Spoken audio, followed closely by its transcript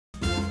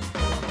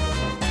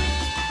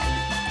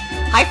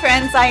Hi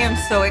friends, I am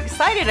so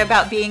excited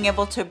about being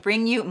able to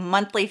bring you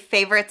monthly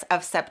favorites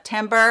of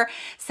September.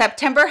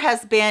 September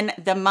has been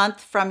the month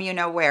from you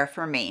know where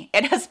for me.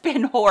 It has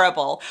been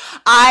horrible.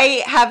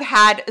 I have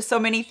had so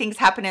many things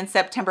happen in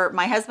September.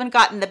 My husband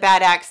got in the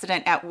bad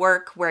accident at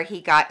work where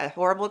he got a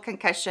horrible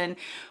concussion.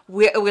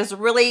 It was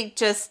really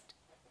just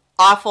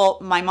awful.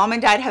 My mom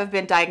and dad have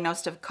been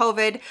diagnosed of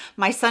COVID.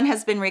 My son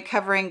has been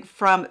recovering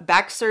from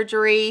back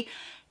surgery.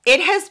 It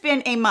has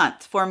been a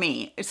month for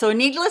me. So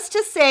needless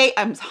to say,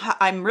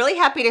 I'm really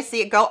happy to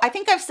see it go. I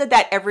think I've said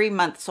that every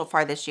month so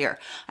far this year.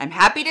 I'm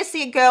happy to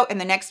see it go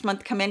and the next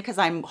month come in because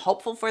I'm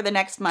hopeful for the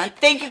next month.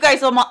 Thank you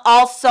guys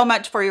all so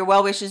much for your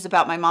well wishes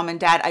about my mom and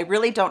dad. I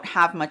really don't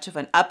have much of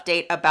an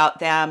update about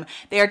them.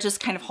 They are just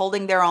kind of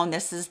holding their own.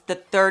 This is the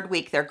third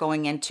week they're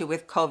going into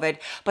with COVID,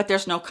 but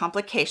there's no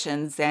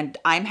complications and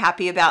I'm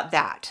happy about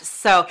that.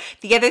 So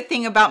the other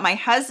thing about my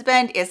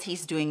husband is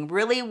he's doing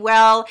really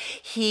well.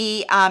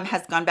 He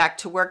has gone back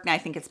to work now. I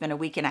think it's been a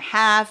week and a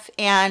half,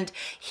 and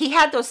he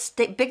had those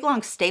big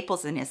long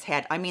staples in his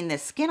head. I mean, the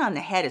skin on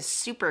the head is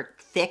super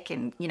thick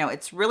and you know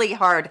it's really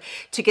hard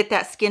to get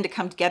that skin to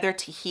come together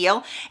to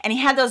heal, and he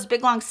had those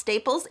big long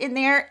staples in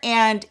there,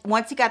 and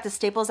once he got the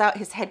staples out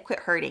his head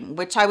quit hurting,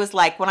 which I was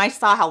like, when I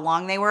saw how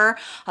long they were,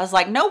 I was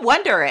like, no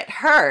wonder it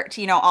hurt,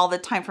 you know, all the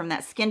time from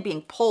that skin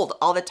being pulled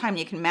all the time.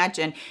 You can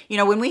imagine, you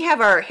know, when we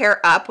have our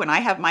hair up, when I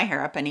have my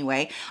hair up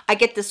anyway, I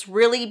get this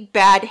really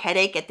bad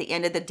headache at the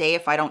end of the day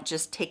if I don't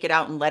just take it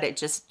out and let it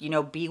just, you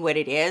know, be what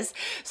it is.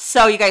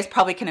 So you guys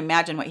probably can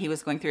imagine what he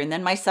was going through. And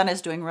then my son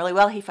is doing really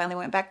well. He finally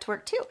went back to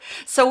work too.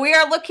 So we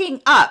are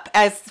looking up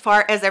as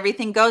far as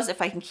everything goes.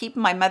 If I can keep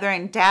my mother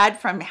and dad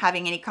from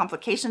having any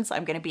complications,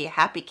 I'm going to be a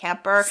happy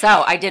camper.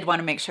 So I did want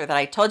to make sure that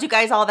I told you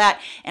guys all that.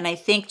 And I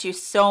thanked you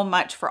so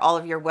much for all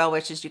of your well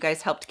wishes. You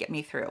guys helped get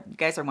me through. You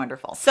guys are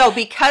wonderful. So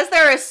because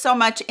there is so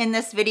much in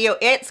this video,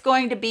 it's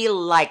going to be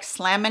like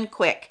slamming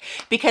quick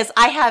because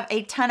I have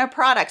a ton of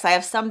products. I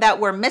have some that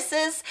were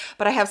misses,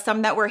 but I have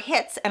some that were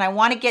hits, and I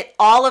want to get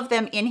all of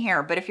them in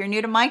here. But if you're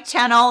new to my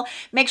channel,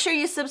 make sure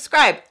you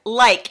subscribe,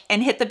 like,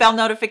 and hit the bell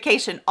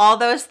notification. All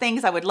those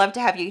things. I would love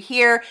to have you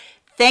here.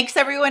 Thanks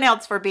everyone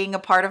else for being a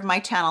part of my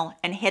channel,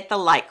 and hit the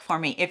like for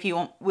me if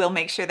you will.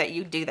 Make sure that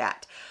you do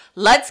that.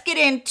 Let's get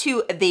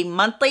into the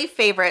monthly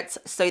favorites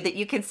so that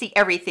you can see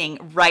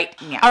everything right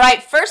now. All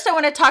right, first I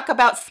want to talk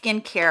about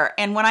skincare.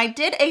 And when I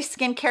did a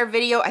skincare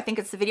video, I think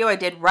it's the video I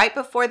did right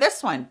before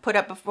this one, put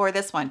up before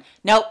this one.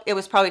 Nope, it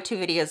was probably 2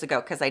 videos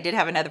ago because I did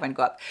have another one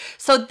go up.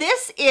 So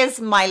this is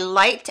my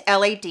Lyte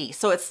LED.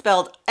 So it's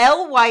spelled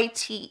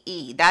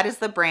L-Y-T-E. That is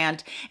the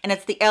brand. And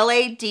it's the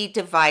LED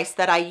device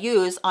that I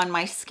use on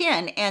my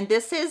skin. And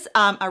this is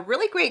a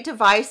really great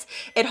device.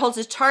 It holds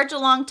a charge a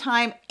long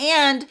time,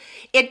 and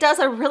it does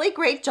a really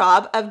great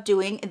job of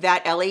doing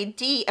that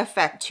LED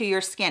effect to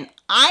your skin.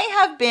 I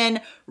have been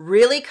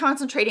really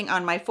concentrating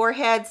on my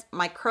forehead,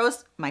 my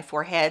crow's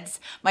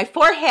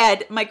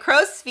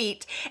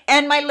feet,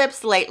 and my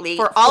lips lately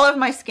for all of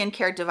my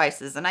skincare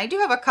devices. And I do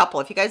have a couple.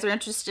 If you guys are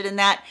interested in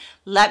that,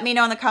 let me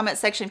know in the comment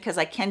section because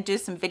I can do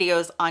some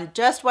videos on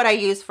just what I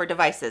use for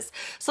devices.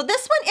 So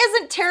this one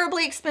isn't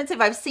terribly expensive.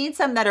 I've seen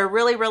some that are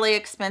really, really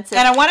expensive.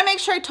 And I want to make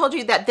sure I told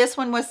you that this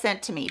one was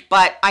sent to me,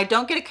 but I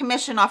don't get a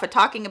commission off of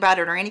talking about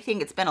it or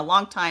anything. It's been a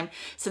long time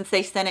since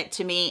they sent it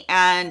to me.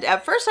 And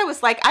at first I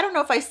was like, I don't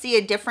know if I see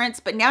a difference,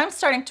 but now I'm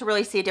starting to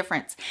really see a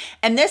difference.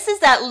 And this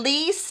is at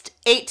least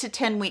 8 to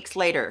 10 weeks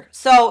later.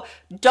 So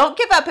don't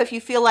give up if you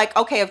feel like,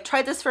 okay, I've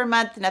tried this for a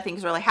month,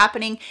 nothing's really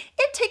happening.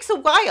 It takes a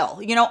while,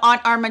 you know, on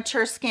our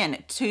mature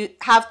skin to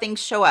have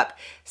things show up.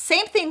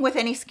 Same thing with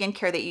any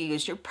skincare that you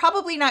use. You're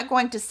probably not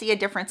going to see a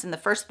difference in the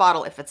first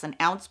bottle. If it's an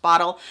ounce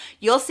bottle,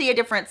 you'll see a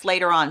difference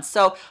later on.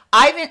 So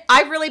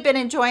I've really been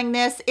enjoying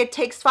this. It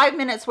takes 5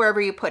 minutes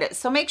wherever you put it.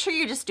 So make sure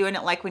you're just doing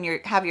it like when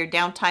you have your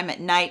downtime at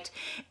night.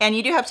 And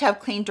you do have to have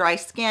clean, dry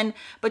skin,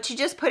 but you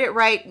just put it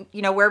right,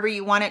 you know, wherever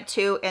you want it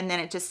to, and then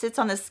it just sits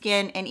on the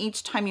skin, and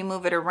each time you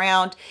move it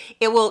around,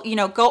 it will, you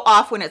know, go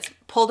off when it's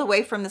pulled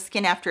away from the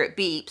skin after it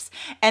beeps,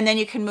 and then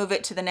you can move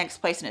it to the next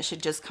place and it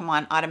should just come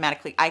on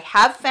automatically. I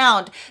have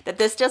found that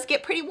this does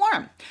get pretty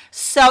warm.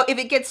 So if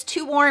it gets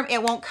too warm,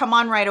 it won't come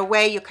on right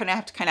away. You're gonna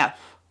have to kind of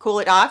cool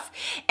it off,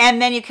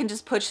 and then you can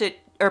just push it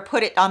or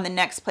put it on the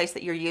next place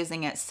that you're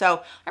using it.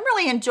 So I'm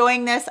really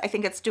enjoying this. I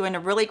think it's doing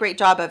a really great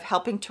job of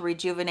helping to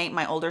rejuvenate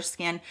my older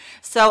skin.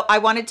 So I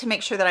wanted to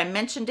make sure that I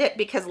mentioned it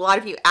because a lot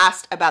of you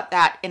asked about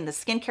that in the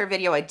skincare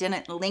video. I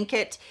didn't link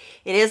it.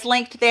 It is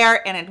linked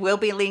there, and it will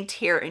be linked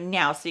here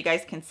now so you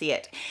guys can see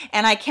it.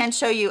 And I can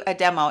show you a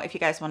demo if you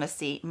guys want to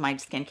see my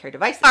skincare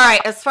devices. All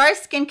right, as far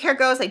as skincare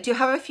goes, I do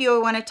have a few I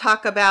want to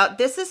talk about.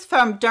 This is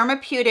from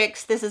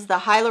Dermapeutics. This is the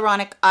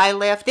Hyaluronic Eye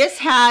Lift. This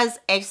has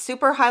a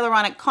super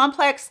hyaluronic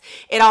complex.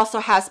 It also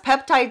has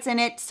peptides in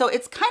it. So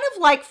it's kind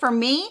of like, for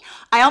me,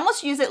 I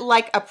almost use it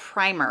like a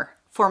primer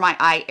for my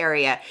eye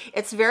area.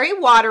 It's very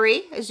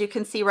watery, as you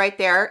can see right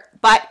there,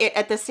 but it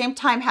at the same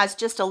time has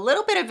just a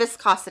little bit of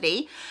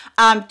viscosity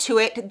to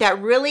it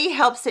that really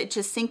helps it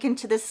just sink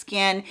into the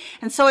skin.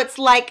 And so it's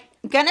like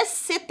gonna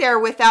sit there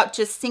without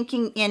just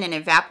sinking in and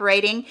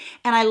evaporating,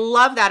 and I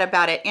love that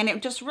about it. And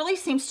it just really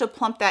seems to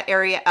plump that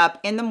area up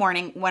in the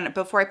morning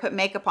before I put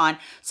makeup on,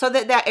 so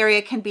that that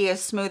area can be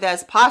as smooth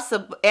as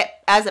possible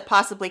as it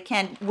possibly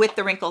can with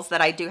the wrinkles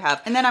that I do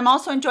have. And then I'm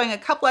also enjoying a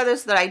couple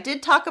others that I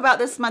did talk about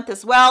this month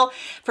as well,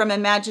 from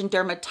Imagine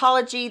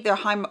Dermatology, their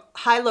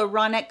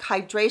Hyaluronic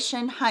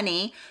Hydration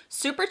Honey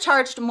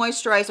Supercharged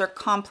Moisturizer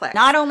Complex.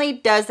 Not only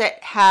does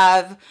it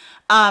have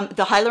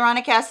the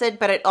hyaluronic acid,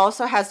 but it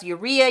also has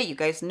urea. You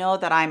guys know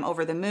that I'm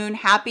over the moon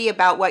happy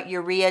about what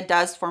urea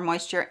does for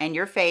moisture in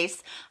your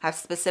face. I have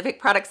specific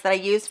products that I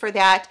use for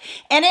that.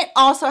 And it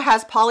also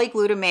has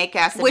polyglutamic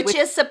acid, which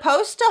is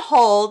supposed to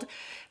hold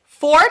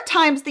 4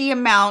 times the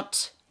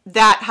amount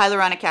that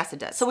hyaluronic acid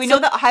does. So we know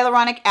that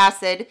hyaluronic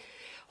acid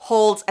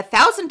holds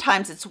 1,000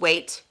 times its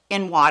weight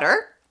in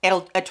water.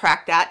 It'll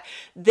attract that.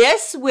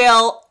 This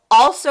will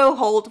also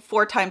hold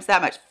 4 times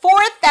that much,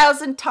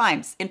 4,000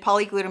 times in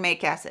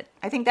polyglutamic acid.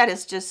 I think that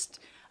is just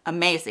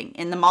amazing.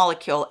 In the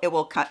molecule, it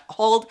will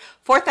hold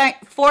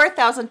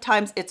 4,000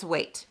 times its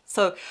weight.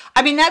 So,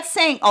 I mean, that's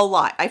saying a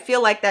lot. I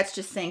feel like that's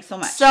just saying so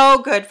much. So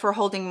good for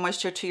holding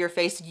moisture to your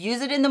face.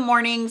 Use it in the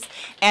mornings,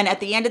 and at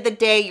the end of the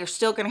day, you're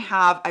still gonna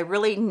have a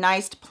really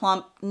nice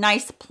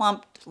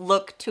plump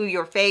look to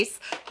your face.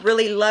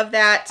 Really love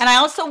that. And I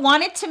also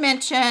wanted to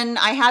mention,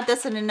 I had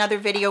this in another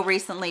video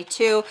recently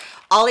too.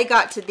 Ollie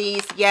got to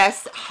these.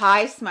 Yes,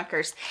 hi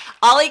Smuckers.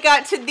 Ollie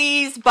got to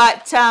these,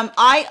 but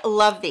I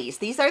love these.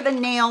 These are the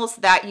nails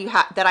that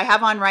I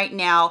have on right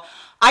now.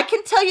 I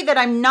can tell you that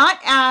I'm not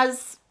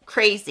as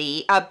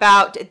crazy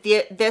about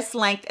this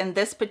length and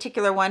this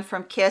particular one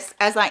from Kiss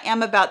as I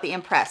am about the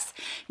Impress.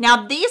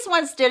 Now these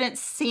ones didn't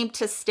seem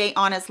to stay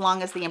on as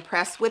long as the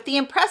Impress. With the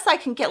Impress I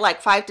can get like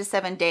 5 to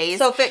 7 days.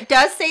 So if it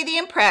does say the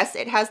Impress,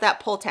 it has that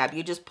pull tab.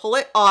 You just pull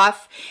it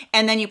off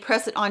and then you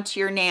press it onto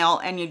your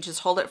nail and you just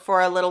hold it for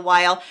a little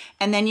while,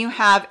 and then you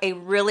have a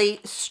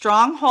really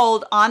strong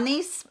hold on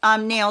these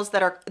nails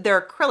that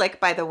they're acrylic,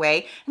 by the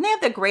way, and they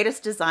have the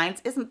greatest designs.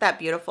 Isn't that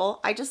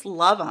beautiful? I just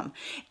love them.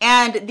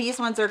 And these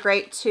ones are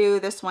great too.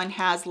 This one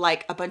has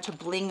like a bunch of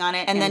bling on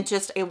it, and then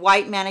just a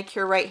white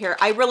manicure right here.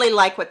 I really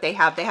like what they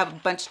have. They have a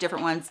bunch of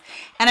different ones,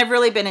 and I've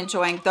really been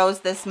enjoying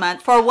those this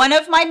month. For one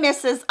of my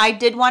misses, I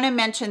did want to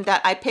mention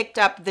that I picked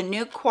up the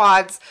new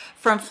quads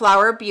from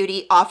Flower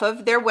Beauty off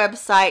of their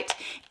website,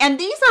 and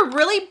these are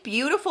really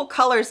beautiful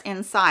colors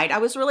inside. I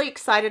was really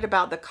excited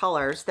about the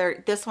colors.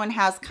 This one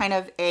has kind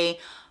of a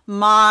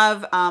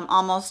mauve,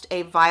 almost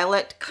a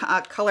violet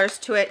colors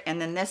to it, and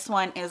then this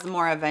one is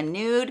more of a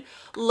nude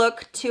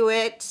look to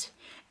it.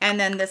 And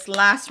then this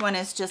last one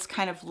is just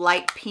kind of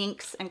light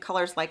pinks and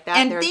colors like that.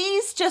 And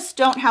these just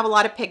don't have a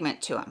lot of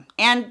pigment to them.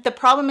 And the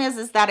problem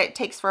is that it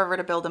takes forever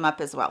to build them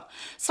up as well.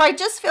 So I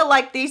just feel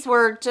like these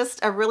were just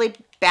a really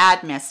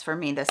bad miss for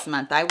me this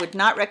month. I would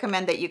not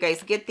recommend that you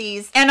guys get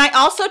these. And I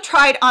also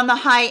tried on the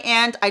high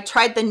end, I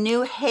tried the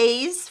new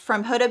Haze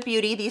from Huda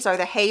Beauty. These are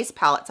the Haze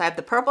palettes. I have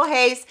the purple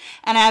Haze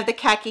and I have the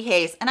khaki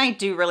Haze, and I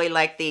do really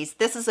like these.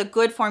 This is a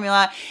good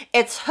formula.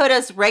 It's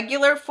Huda's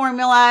regular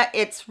formula.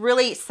 It's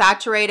really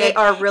saturated. They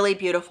are really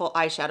beautiful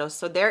eyeshadows.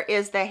 So there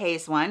is the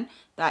Haze one.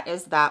 That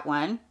is that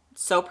one.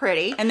 So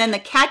pretty. And then the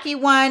khaki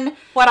one,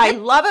 what I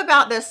love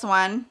about this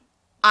one,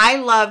 I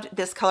loved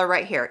this color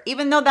right here.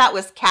 Even though that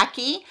was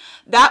khaki,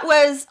 that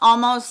was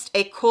almost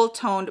a cool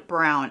toned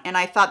brown, and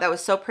I thought that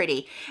was so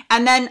pretty.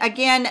 And then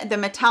again, the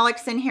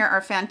metallics in here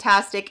are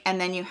fantastic,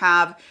 and then you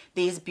have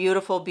these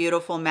beautiful,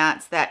 beautiful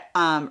mattes that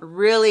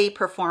really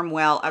perform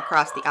well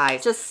across the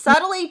eyes. Just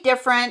subtly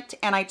different,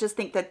 and I just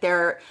think that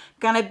they're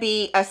gonna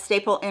be a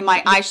staple in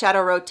my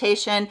eyeshadow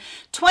rotation.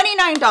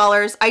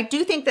 $29. I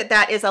do think that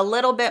that is a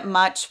little bit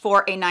much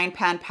for a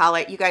 9-pan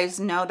palette. You guys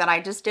know that I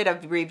just did a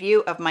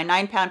review of my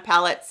 9-pan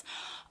palettes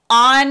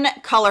on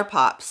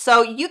ColourPop.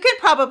 So you could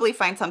probably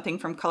find something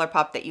from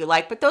ColourPop that you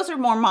like, but those are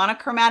more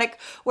monochromatic,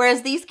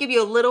 whereas these give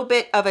you a little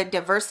bit of a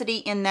diversity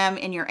in them,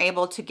 and you're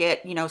able to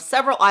get, you know,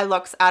 several eye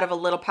looks out of a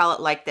little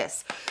palette like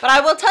this. But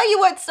I will tell you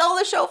what stole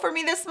the show for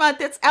me this month.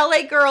 It's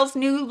LA Girl's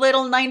new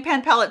little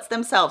 9-pan palettes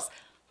themselves.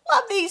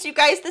 Love these, you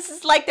guys. This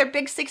is like their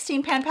big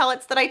 16-pan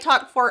palettes that I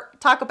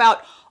talk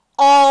about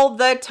all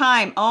the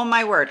time. Oh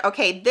my word.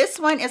 Okay, this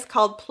one is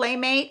called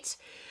Playmate.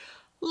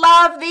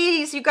 Love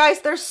these, you guys.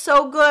 They're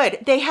so good.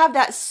 They have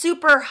that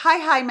super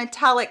high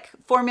metallic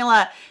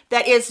formula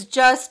that is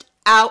just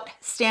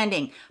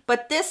outstanding.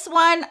 But this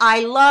one,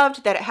 I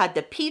loved that it had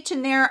the peach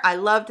in there. I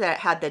loved that it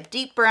had the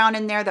deep brown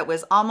in there that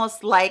was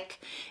almost like,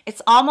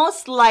 it's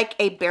almost like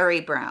a berry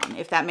brown,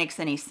 if that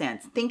makes any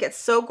sense. I think it's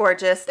so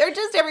gorgeous. They're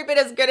just every bit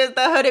as good as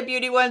the Huda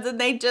Beauty ones,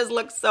 and they just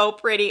look so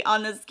pretty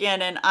on the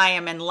skin, and I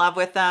am in love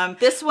with them.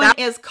 This one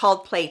is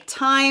called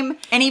Playtime,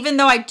 and even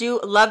though I do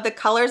love the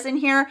colors in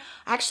here,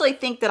 I actually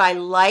think that I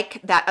like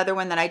that other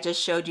one that I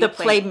just showed you, the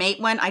Playmate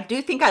one. I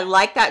do think I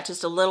like that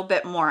just a little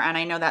bit more, and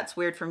I know that's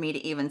weird for me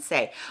to even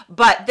say.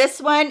 But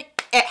this one,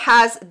 it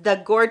has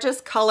the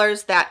gorgeous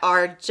colors that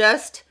are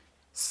just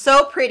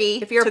So pretty.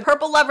 If you're a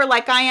purple lover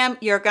like I am,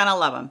 you're gonna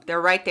love them. They're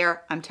right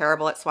there. I'm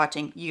terrible at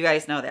swatching. You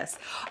guys know this.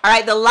 All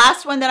right, the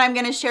last one that I'm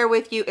gonna share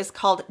with you is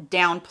called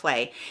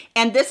Downplay.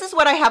 And this is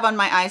what I have on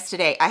my eyes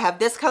today. I have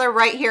this color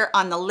right here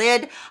on the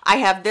lid. I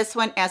have this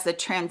one as a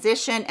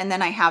transition, and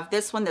then I have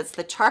this one that's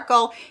the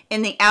charcoal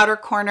in the outer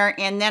corner,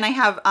 and then I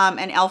have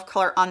an elf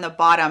color on the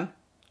bottom.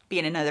 Be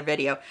in another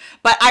video,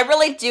 but I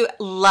really do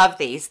love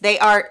these. They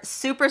are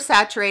super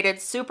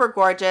saturated, super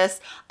gorgeous.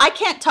 I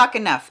can't talk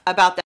enough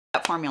about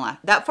that formula.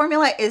 That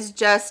formula is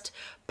just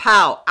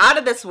pow, out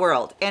of this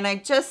world. And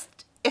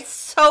it's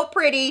so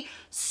pretty,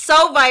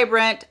 so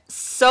vibrant,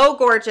 so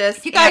gorgeous.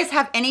 If you guys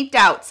have any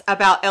doubts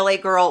about LA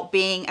Girl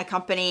being a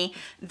company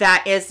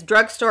that is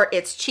drugstore,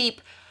 it's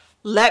cheap,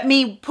 let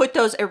me put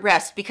those at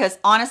rest, because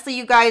honestly,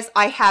 you guys,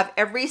 I have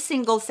every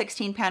single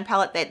 16-pan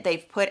palette that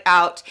they've put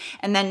out,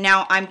 and then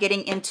now I'm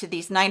getting into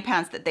these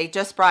 9-pans that they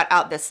just brought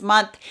out this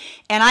month,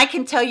 and I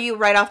can tell you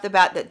right off the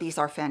bat that these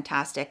are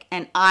fantastic,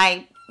 and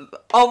I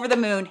over the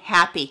moon,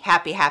 happy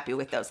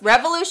with those.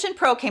 Revolution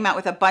Pro came out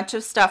with a bunch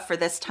of stuff for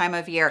this time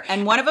of year,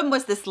 and one of them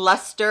was this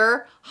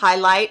Lustre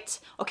highlight.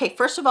 Okay,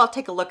 first of all,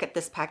 take a look at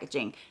this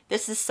packaging.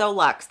 This is so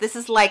luxe. This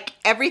is like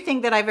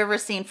everything that I've ever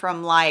seen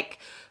from like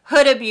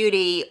Huda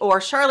Beauty or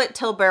Charlotte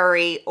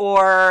Tilbury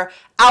or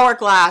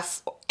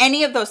Hourglass,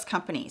 any of those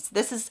companies.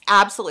 This is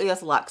absolutely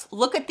as luxe.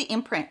 Look at the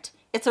imprint.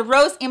 It's a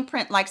rose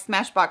imprint like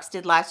Smashbox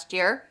did last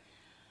year.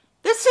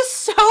 This is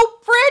so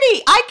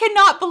pretty. I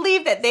cannot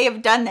believe that they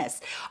have done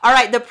this. All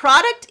right, the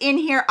product in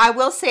here, I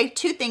will say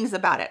two things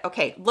about it.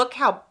 Okay, look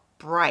how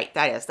bright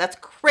that is. That's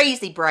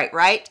crazy bright,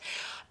 right?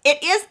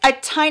 It is a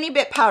tiny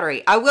bit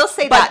powdery. I will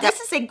say that.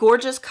 This is a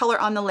gorgeous color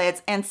on the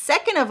lids. And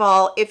second of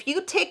all, if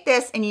you take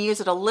this and you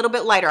use it a little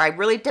bit lighter, I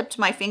really dipped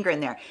my finger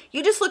in there.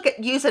 You just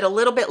use it a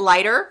little bit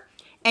lighter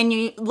and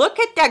you look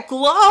at that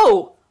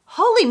glow.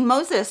 Holy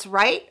Moses,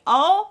 right?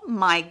 Oh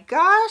my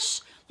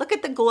gosh. Look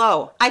at the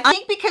glow. I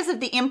think because of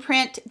the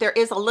imprint, there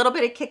is a little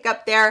bit of kick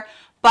up there,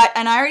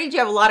 and I already do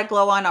have a lot of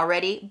glow on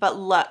already, but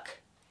look,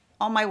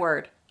 oh my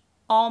word.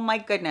 Oh my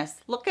goodness.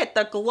 Look at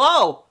the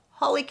glow.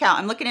 Holy cow.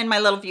 I'm looking in my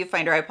little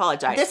viewfinder. I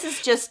apologize. This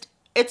is just,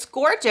 it's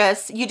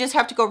gorgeous. You just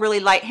have to go really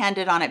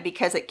light-handed on it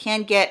because it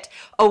can get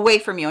away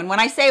from you. And when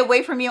I say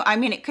away from you, I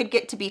mean it could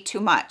get to be too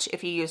much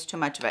if you use too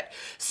much of it.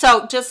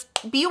 So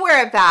just be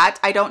aware of that.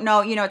 I don't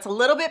know, you know, it's a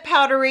little bit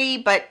powdery,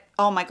 but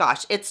oh my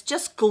gosh, it's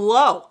just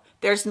glow.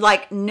 There's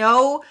like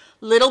no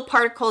little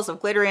particles of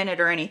glitter in it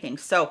or anything.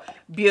 So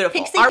beautiful.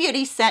 Pixi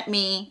Beauty sent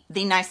me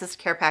the nicest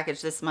care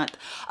package this month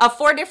of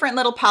 4 different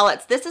little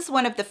palettes. This is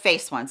one of the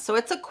face ones. So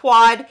it's a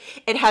quad.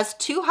 It has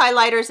 2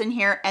 highlighters in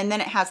here, and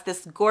then it has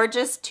this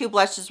gorgeous 2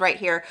 blushes right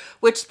here,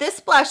 which this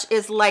blush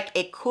is like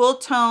a cool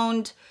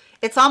toned,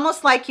 it's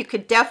almost like you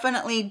could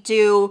definitely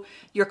do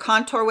your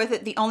contour with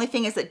it. The only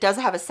thing is it does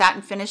have a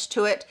satin finish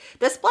to it.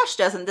 This blush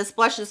doesn't. This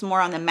blush is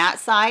more on the matte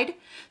side.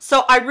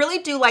 So I really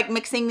do like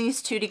mixing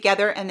these two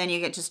together, and then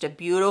you get just a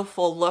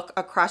beautiful look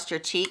across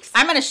your cheeks.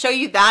 I'm going to show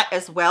you that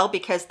as well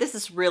because this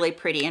is really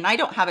pretty, and I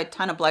don't have a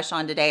ton of blush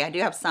on today. I do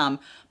have some,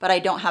 but I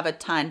don't have a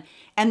ton.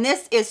 And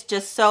this is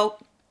just so,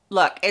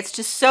 look, it's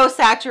just so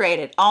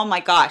saturated. Oh my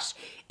gosh.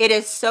 It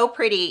is so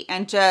pretty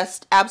and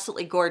just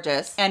absolutely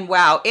gorgeous. And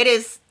wow,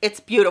 it's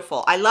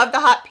beautiful. I love the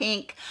hot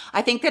pink.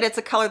 I think that it's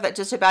a color that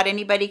just about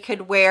anybody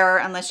could wear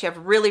unless you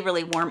have really,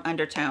 really warm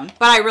undertone.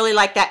 But I really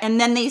like that. And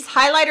then these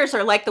highlighters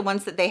are like the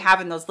ones that they have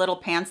in those little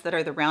pans that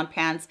are the round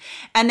pans.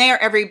 And they are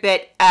every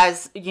bit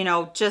as, you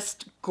know,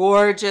 just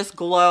gorgeous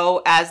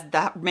glow as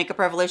the Makeup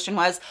Revolution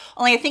was.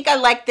 Only I think I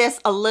like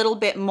this a little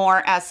bit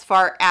more as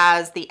far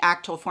as the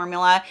actual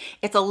formula.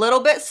 It's a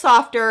little bit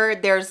softer.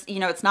 There's, you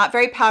know, it's not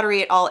very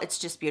powdery at all. It's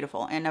just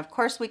beautiful. And of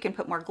course we can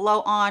put more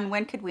glow on.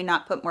 When could we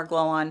not put more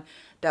glow on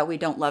that we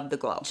don't love the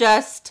glow?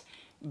 Just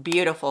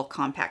beautiful,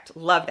 compact.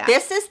 Love that.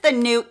 This is the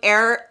new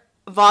Air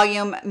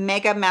Volume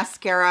Mega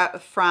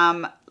Mascara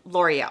from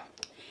L'Oreal.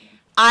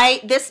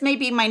 This may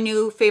be my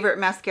new favorite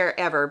mascara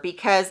ever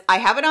because I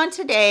have it on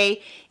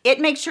today. It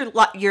makes your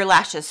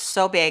lashes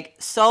so big,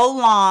 so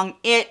long.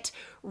 It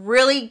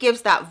really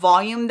gives that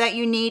volume that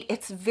you need.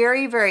 It's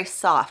very, very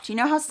soft. You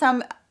know how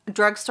some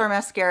drugstore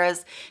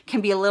mascaras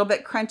can be a little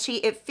bit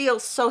crunchy? It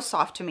feels so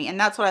soft to me, and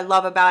that's what I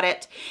love about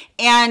it.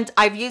 And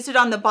I've used it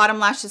on the bottom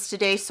lashes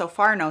today. So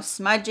far, no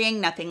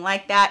smudging, nothing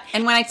like that.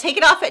 And when I take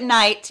it off at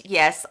night,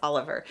 yes,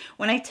 Oliver,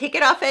 when I take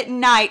it off at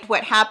night,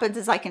 what happens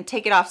is I can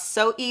take it off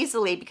so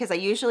easily because I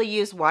usually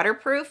use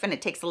waterproof and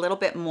it takes a little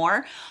bit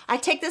more. I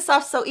take this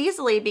off so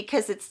easily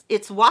because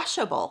it's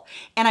washable,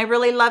 and I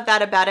really love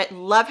that about it.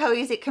 Love how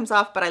easy it comes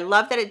off, but I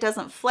love that it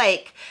doesn't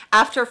flake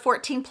after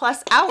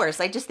 14+ hours.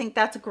 I just think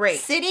that's great.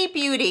 City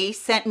Beauty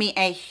sent me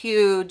a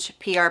huge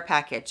PR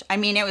package. I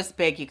mean, it was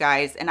big, you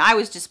guys, and I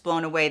was just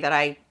blown away that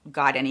I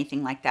got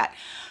anything like that.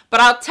 But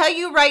I'll tell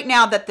you right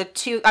now that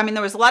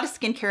there was a lot of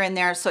skincare in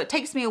there, so it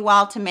takes me a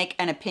while to make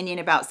an opinion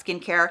about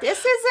skincare.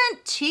 This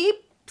isn't cheap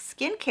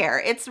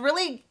skincare. It's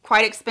really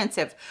quite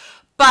expensive.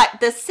 But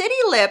the City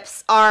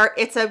Lips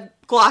it's a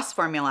gloss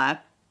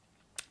formula,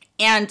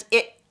 and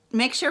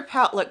makes your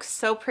palette look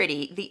so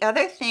pretty. The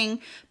other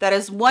thing that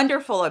is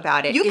wonderful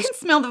about it, you can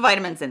smell the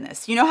vitamins in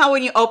this. You know how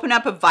when you open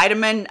up a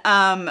vitamin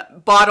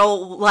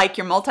bottle, like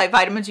your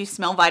multivitamins, you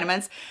smell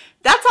vitamins?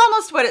 That's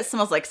almost what it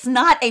smells like. It's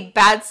not a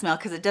bad smell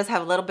because it does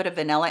have a little bit of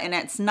vanilla in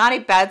it. It's not a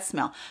bad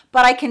smell,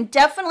 but I can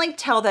definitely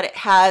tell that it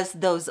has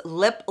those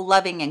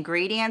lip-loving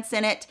ingredients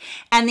in it.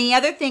 And the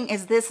other thing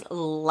is this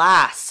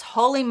lasts.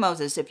 Holy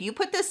Moses, if you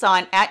put this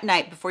on at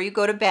night before you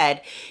go to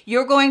bed,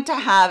 you're going to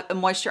have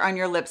moisture on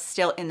your lips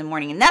still in the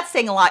morning. And that's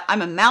saying a lot.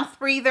 I'm a mouth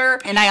breather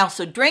and I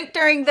also drink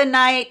during the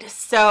night.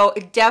 So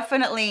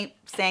definitely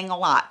saying a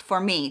lot for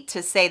me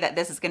to say that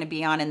this is going to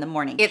be on in the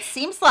morning. It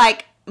seems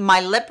like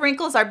my lip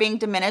wrinkles are being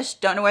diminished.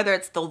 Don't know whether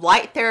it's the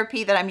Lyte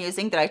therapy that I'm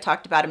using that I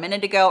talked about a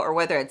minute ago or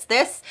whether it's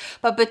this,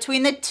 but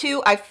between the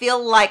two, I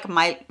feel like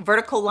my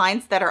vertical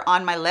lines that are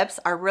on my lips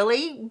are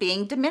really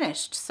being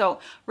diminished. So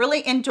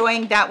really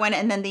enjoying that one.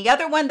 And then the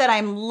other one that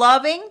I'm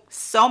loving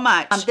so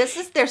much, this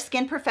is their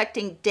Skin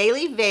Perfecting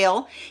Daily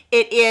Veil.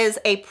 It is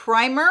a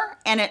primer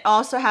and it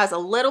also has a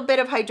little bit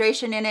of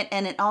hydration in it,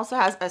 and it also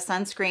has a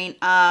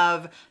sunscreen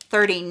of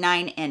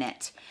 39 in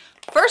it.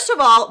 First of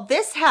all,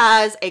 this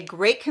has a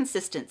great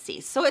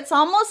consistency. So it's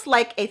almost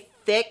like a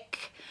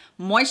thick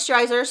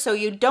moisturizer, so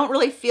you don't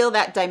really feel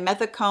that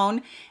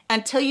dimethicone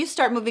until you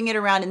start moving it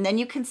around, and then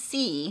you can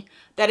see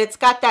that it's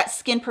got that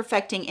skin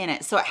perfecting in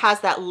it. So it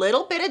has that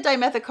little bit of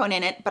dimethicone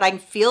in it, but I can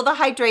feel the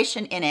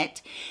hydration in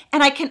it.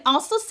 And I can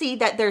also see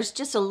that there's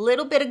just a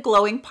little bit of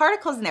glowing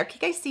particles in there. Can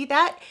you guys see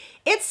that?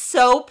 It's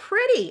so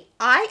pretty.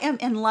 I am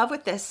in love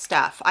with this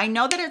stuff. I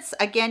know that it's,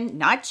 again,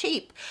 not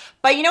cheap,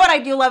 but you know what I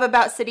do love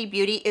about City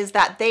Beauty is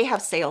that they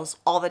have sales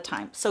all the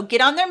time. So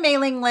get on their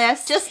mailing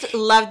list. Just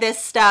love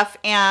this stuff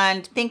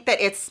and think that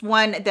it's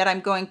one that I'm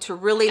going to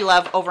really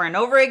love over and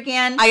over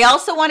again. I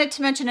also wanted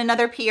to mention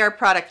another PR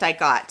product I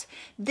got.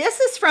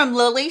 This is from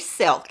Lily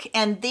Silk,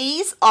 and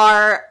these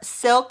are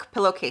silk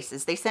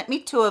pillowcases. They sent me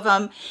 2 of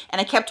them, and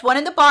I kept one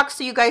in the box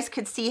so you guys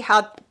could see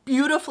how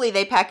beautifully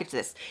they package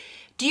this.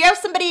 Do you have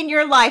somebody in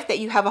your life that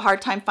you have a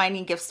hard time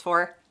finding gifts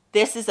for?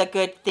 This is a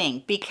good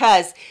thing,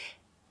 because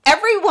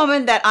every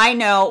woman that I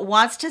know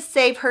wants to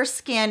save her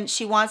skin.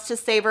 She wants to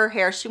save her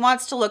hair. She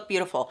wants to look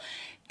beautiful.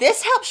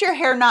 This helps your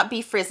hair not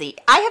be frizzy.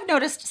 I have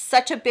noticed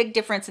such a big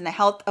difference in the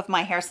health of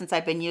my hair since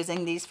I've been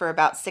using these for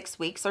about 6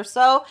 weeks or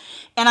so,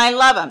 and I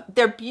love them.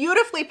 They're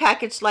beautifully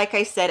packaged. Like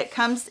I said, it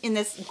comes in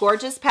this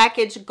gorgeous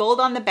package, gold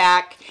on the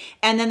back,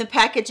 and then the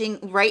packaging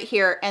right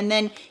here. And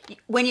then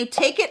when you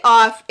take it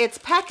off, it's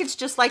packaged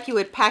just like you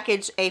would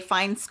package a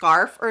fine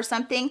scarf or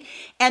something,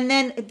 and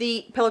then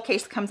the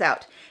pillowcase comes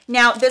out.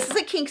 Now, this is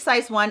a king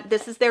size one.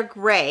 This is their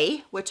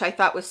gray, which I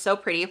thought was so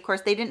pretty. Of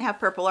course, they didn't have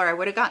purple, or I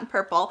would have gotten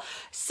purple.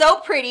 So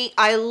pretty.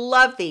 I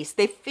love these.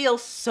 They feel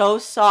so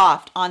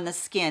soft on the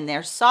skin.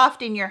 They're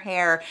soft in your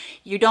hair.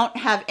 You don't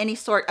have any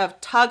sort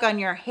of tug on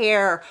your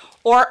hair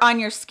or on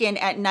your skin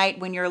at night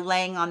when you're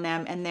laying on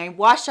them, and they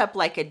wash up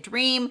like a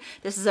dream.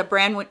 This is a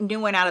brand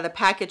new one out of the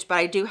package, but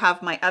I do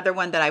have my other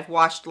one that I've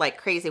washed like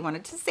crazy. I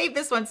wanted to save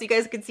this one so you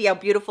guys could see how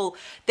beautiful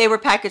they were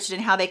packaged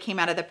and how they came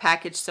out of the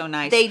package so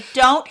nice. They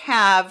don't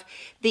have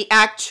the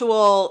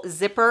actual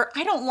zipper.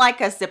 I don't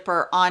like a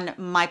zipper on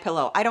my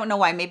pillow. I don't know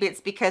why. Maybe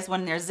it's because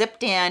when they're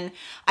zipped in,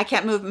 I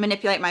can't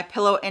manipulate my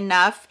pillow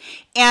enough.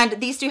 And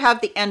these do have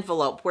the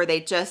envelope where they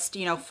just,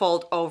 you know,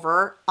 fold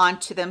over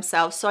onto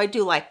themselves. So I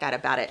do like that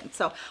about it.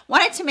 So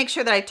wanted to make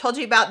sure that I told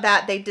you about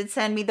that. They did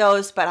send me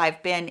those, but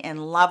I've been in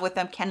love with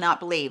them. Cannot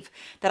believe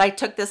that I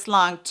took this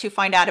long to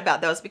find out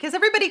about those because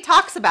everybody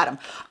talks about them.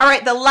 All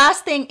right, the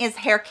last thing is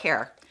hair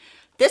care.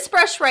 This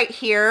brush right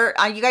here,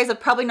 you guys have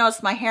probably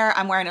noticed my hair.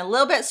 I'm wearing a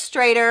little bit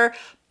straighter,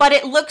 but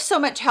it looks so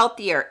much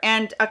healthier.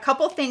 And a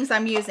couple things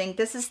I'm using.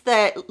 This is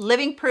the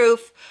Living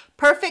Proof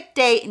Perfect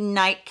Day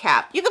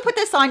Nightcap. You can put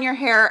this on your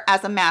hair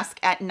as a mask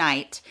at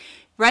night.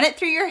 Run it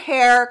through your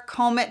hair,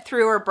 comb it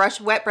through, or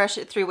wet brush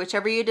it through,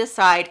 whichever you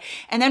decide.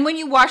 And then when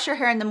you wash your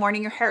hair in the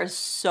morning, your hair is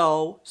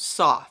so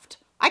soft.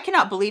 I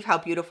cannot believe how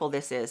beautiful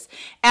this is.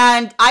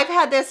 And I've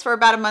had this for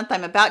about a month.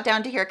 I'm about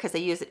down to here because I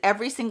use it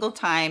every single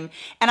time.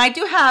 And I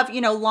do have, you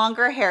know,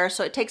 longer hair,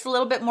 so it takes a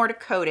little bit more to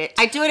coat it.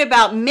 I do it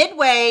about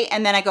midway,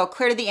 and then I go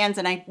clear to the ends,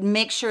 and I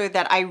make sure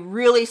that I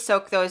really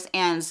soak those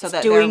ends so that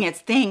it's doing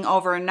its thing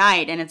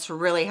overnight, and it's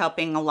really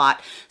helping a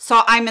lot.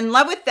 So I'm in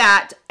love with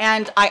that.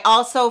 And I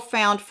also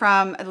found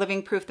from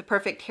Living Proof the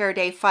Perfect Hair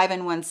Day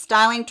 5-in-1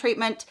 Styling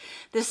Treatment.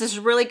 This is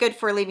really good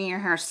for leaving your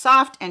hair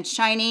soft and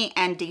shiny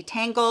and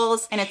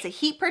detangles, and it's a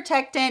heat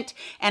protectant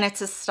and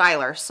it's a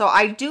styler. So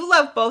I do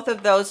love both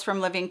of those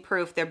from Living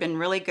Proof. They've been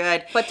really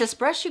good. But this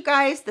brush, you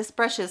guys, this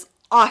brush is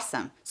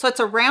awesome. So it's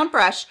a round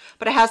brush,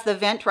 but it has the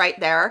vent right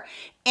there.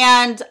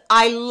 And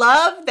I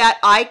love that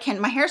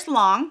my hair's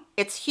long,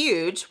 it's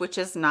huge, which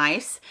is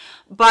nice,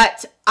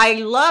 but I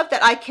love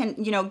that I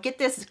can, you know, get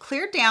this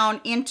clear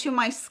down into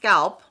my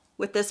scalp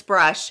with this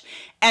brush,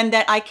 and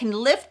that I can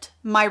lift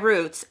my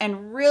roots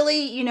and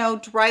really, you know,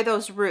 dry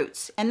those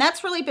roots. And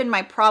that's really been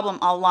my problem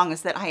all along,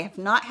 is that I have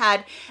not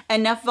had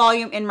enough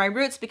volume in my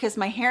roots because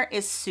my hair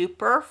is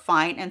super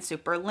fine and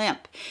super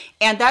limp.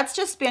 And that's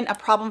just been a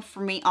problem for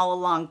me all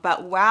along.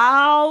 But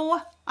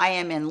wow, I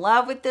am in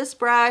love with this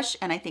brush,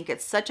 and I think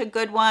it's such a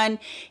good one.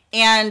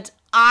 And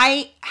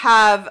I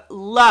have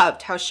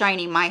loved how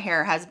shiny my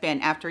hair has been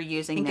after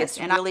using this.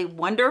 It's really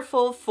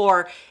wonderful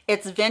for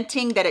its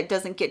venting, that it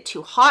doesn't get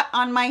too hot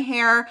on my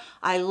hair.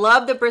 I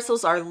love the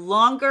bristles are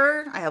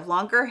longer. I have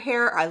longer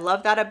hair. I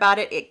love that about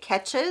it. It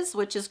catches,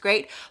 which is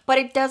great, but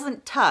it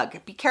doesn't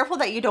tug. Be careful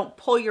that you don't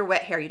pull your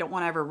wet hair. You don't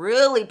want to ever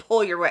really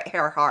pull your wet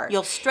hair hard.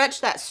 You'll stretch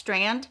that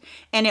strand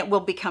and it will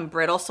become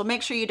brittle. So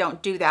make sure you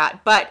don't do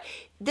that. But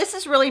this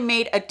has really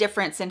made a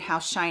difference in how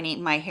shiny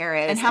my hair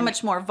is and how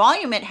much more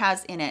volume it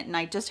has in it. And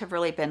I just have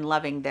really been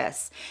loving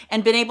this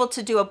and been able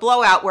to do a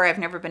blowout where I've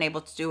never been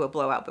able to do a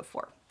blowout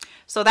before.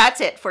 So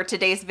that's it for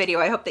today's video.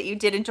 I hope that you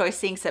did enjoy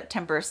seeing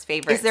September's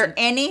favorites. Is there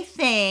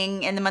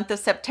anything in the month of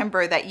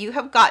September that you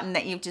have gotten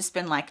that you've just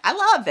been like, I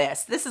love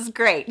this. This is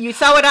great. You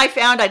saw what I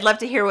found. I'd love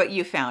to hear what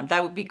you found.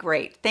 That would be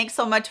great. Thanks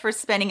so much for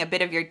spending a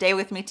bit of your day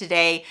with me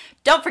today.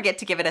 Don't forget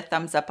to give it a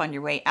thumbs up on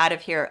your way out of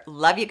here.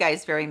 Love you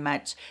guys very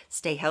much.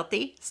 Stay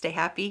healthy, stay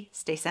happy,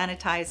 stay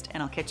sanitized,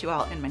 and I'll catch you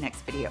all in my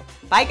next video.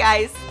 Bye,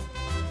 guys.